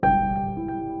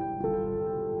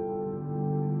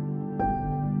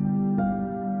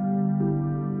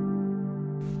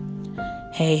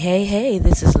Hey,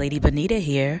 this is Lady Benita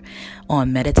here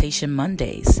on Meditation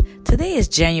Mondays. Today is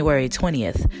January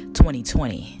 20th,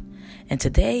 2020, and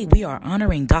today we are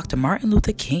honoring Dr. Martin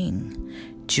Luther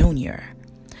King Jr.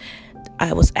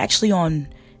 I was actually on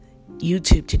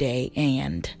YouTube today,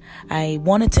 and I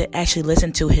wanted to actually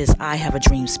listen to his I Have a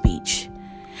Dream speech.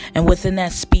 And within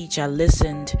that speech, I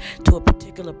listened to a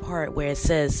particular part where it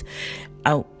says,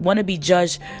 I want to be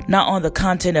judged not on the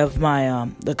content of my,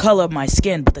 the color of my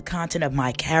skin, but the content of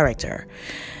my character.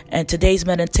 And today's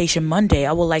Meditation Monday,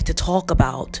 I would like to talk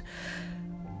about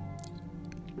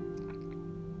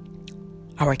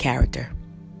our character.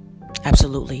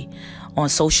 Absolutely. On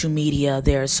social media,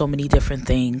 there are so many different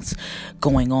things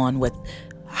going on with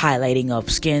highlighting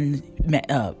of skin,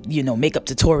 makeup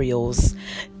tutorials,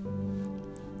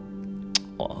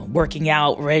 working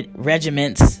out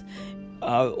regiments,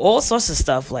 all sorts of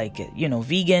stuff like,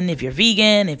 vegan, if you're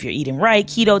eating right,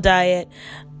 keto diet,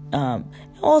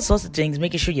 all sorts of things,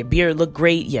 making sure your beard look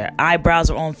great, your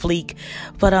eyebrows are on fleek.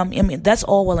 But, that's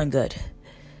all well and good.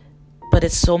 But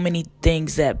it's so many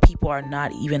things that people are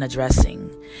not even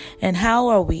addressing. And how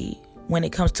are we when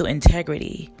it comes to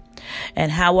integrity?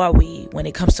 And how are we when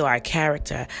it comes to our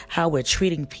character, how we're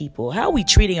treating people, how are we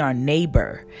treating our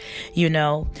neighbor,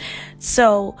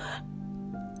 So,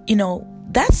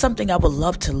 that's something I would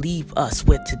love to leave us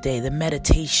with today, the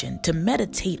meditation, to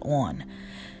meditate on.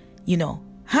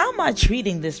 How am I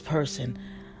treating this person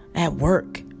at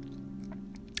work?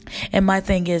 And my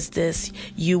thing is this,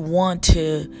 you want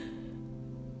to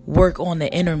work on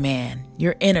the inner man,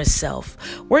 your inner self.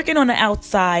 Working on the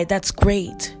outside, that's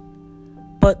great.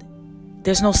 But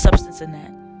there's no substance in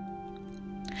that.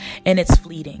 And it's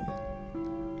fleeting.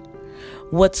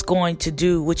 What's going to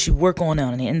do what you work on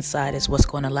the inside is what's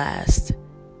going to last.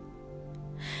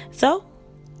 So,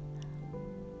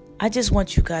 I just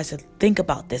want you guys to think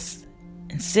about this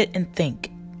and sit and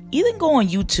think. Even go on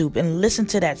YouTube and listen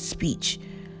to that speech,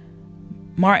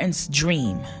 Martin's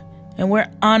dream. And we're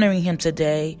honoring him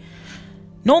today.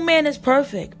 No man is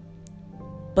perfect,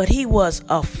 but he was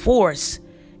a force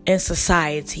in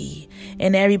society,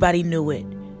 and everybody knew it.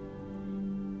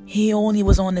 He only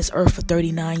was on this earth for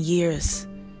 39 years,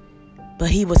 but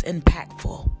he was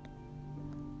impactful.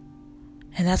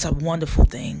 And that's a wonderful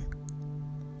thing.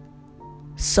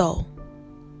 So,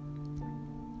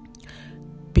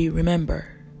 remember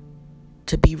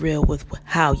to be real with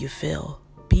how you feel.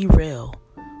 Be real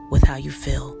with how you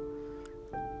feel.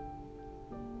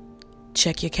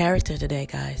 Check your character today,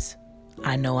 guys.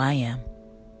 I know I am.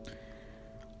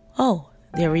 Oh,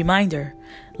 a reminder,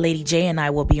 Lady J and I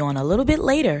will be on a little bit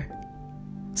later.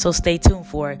 So stay tuned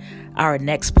for our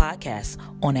next podcast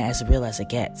on As Real As It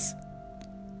Gets.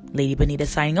 Lady Benita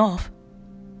signing off.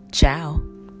 Ciao.